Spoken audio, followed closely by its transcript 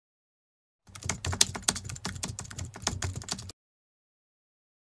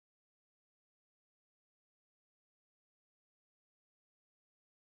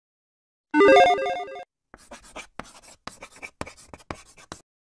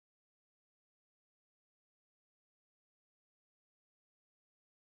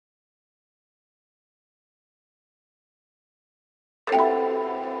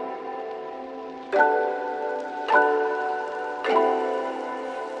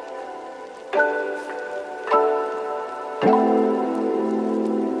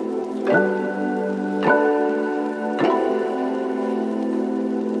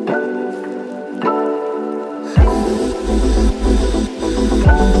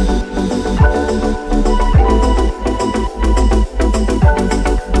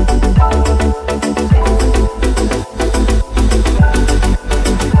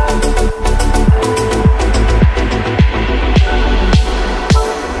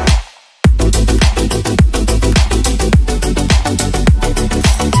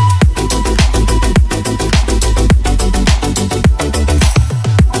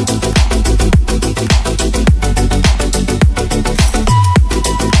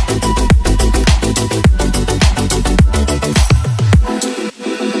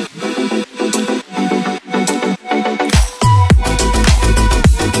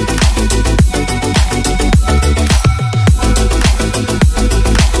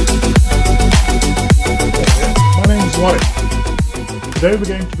Today we're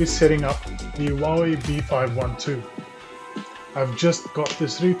going to be setting up the Huawei B818. I've just got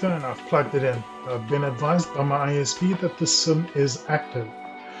this router and I've plugged it in. I've been advised by my ISP that the SIM is active.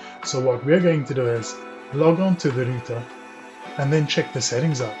 So what we're going to do is log on to the router and then check the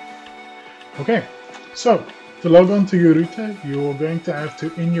settings out. Okay, so to log on to your router, you're going to have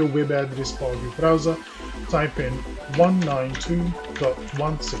to, in your web address bar of your browser, type in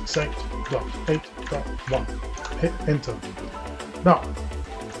 192.168.8.1. Hit enter. Now,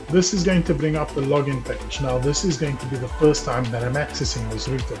 this is going to bring up the login page. Now, this is going to be the first time that I'm accessing this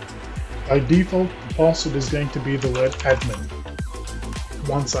router. By default, the password is going to be the word admin.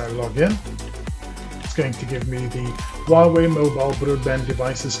 Once I log in, it's going to give me the Huawei mobile broadband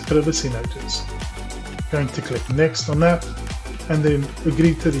devices privacy notice. Going to click next on that and then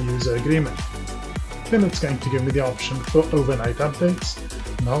agree to the user agreement. Then it's going to give me the option for overnight updates,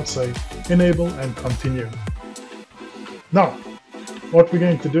 and I'll say enable and continue. Now, what we're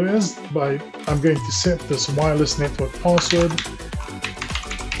going to do is, I'm going to set this wireless network password.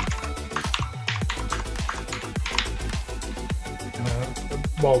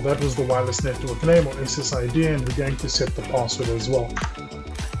 Well, that was the wireless network name or SSID, and we're going to set the password as well.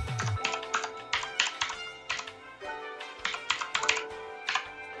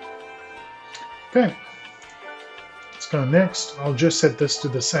 Okay, let's go next. I'll just set this to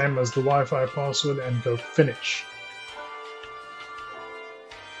the same as the Wi-Fi password and go finish.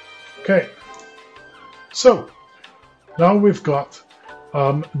 Okay, so now we've got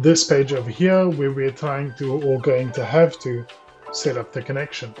this page over here where we're trying to, or going to have to, set up the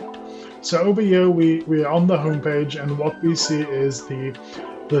connection. So over here we're on the home page, and what we see is the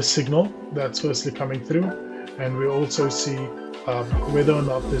signal that's firstly coming through, and we also see whether or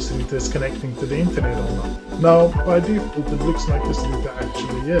not this router is connecting to the internet or not. Now, by default, it looks like this router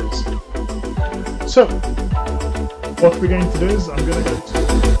actually is. So what we're going to do is I'm going to go to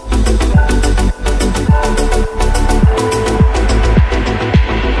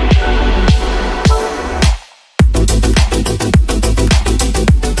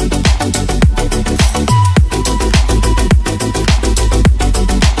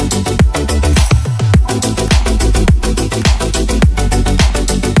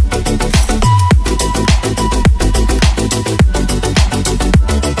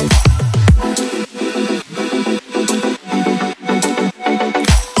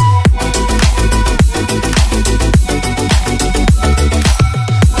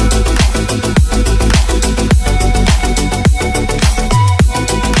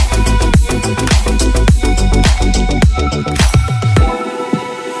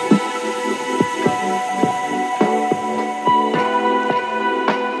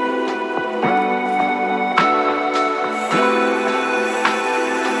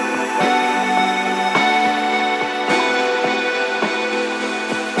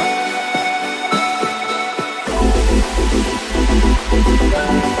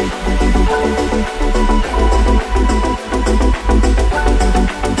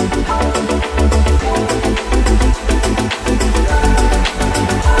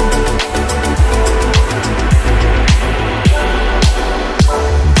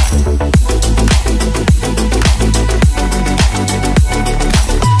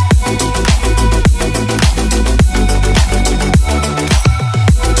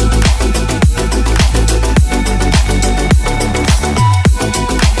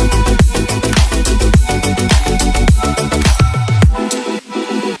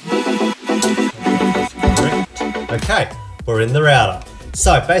Okay, we're in the router.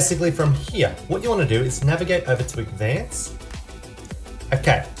 So basically from here, what you want to do is navigate over to Advanced.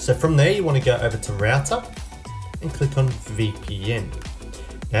 Okay, so from there you want to go over to Router and click on VPN.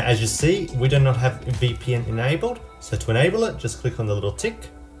 Now as you see, we do not have VPN enabled, so to enable it, just click on the little tick.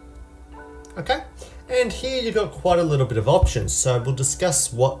 Okay, and here you've got quite a little bit of options, so we'll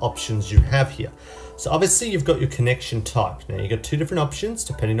discuss what options you have here. So obviously you've got your connection type. Now you've got two different options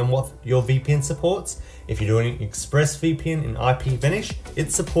depending on what your VPN supports. If you're doing ExpressVPN and IPVanish,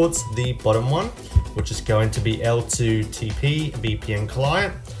 it supports the bottom one, which is going to be L2TP VPN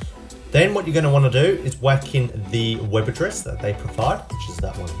client. Then what you're going to want to do is whack in the web address that they provide, which is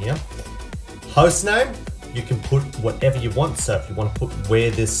that one here. Host name, you can put whatever you want. So if you want to put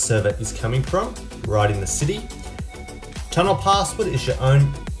where this server is coming from, right in the city. Tunnel password is your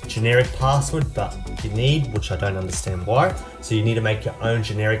own generic password, but you need, which I don't understand why. So you need to make your own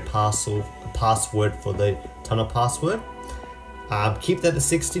generic password for the tunnel password. Keep that to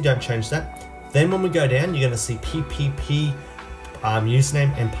 60, don't change that. Then when we go down, you're going to see PPP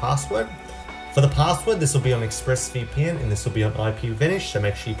username and password. For the password, this will be on ExpressVPN and this will be on IPVanish, so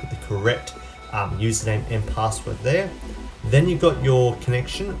make sure you put the correct username and password there. Then you've got your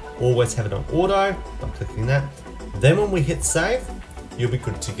connection, always have it on auto by clicking that. Then when we hit save, you'll be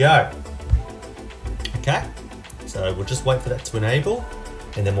good to go. Okay, so we'll just wait for that to enable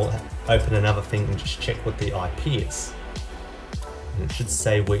and then we'll open another thing and just check what the IP is. And it should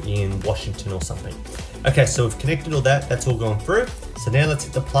say we're in Washington or something. Okay, so we've connected all that, that's all gone through. So now let's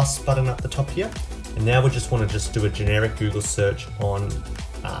hit the plus button up the top here. And now we just want to just do a generic Google search on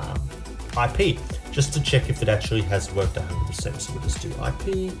IP, just to check if it actually has worked 100%. So we'll just do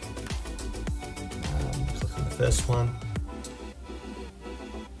IP, click on the first one.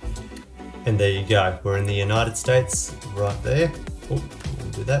 And there you go, we're in the United States right there. Oh,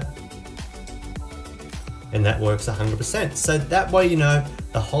 we'll do that. And that works 100%. So that way you know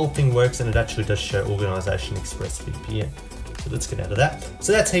the whole thing works and it actually does show Organization ExpressVPN. So let's get out of that.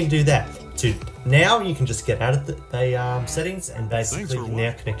 So that's how you do that. Now you can just get out of the settings and basically you're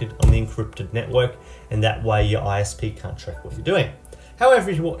now connected on the encrypted network, and that way your ISP can't track what you're doing.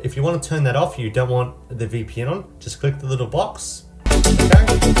 However, if you want to turn that off, you don't want the VPN on, just click the little box. Okay.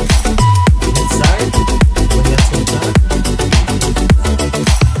 Hit save. When that's all done.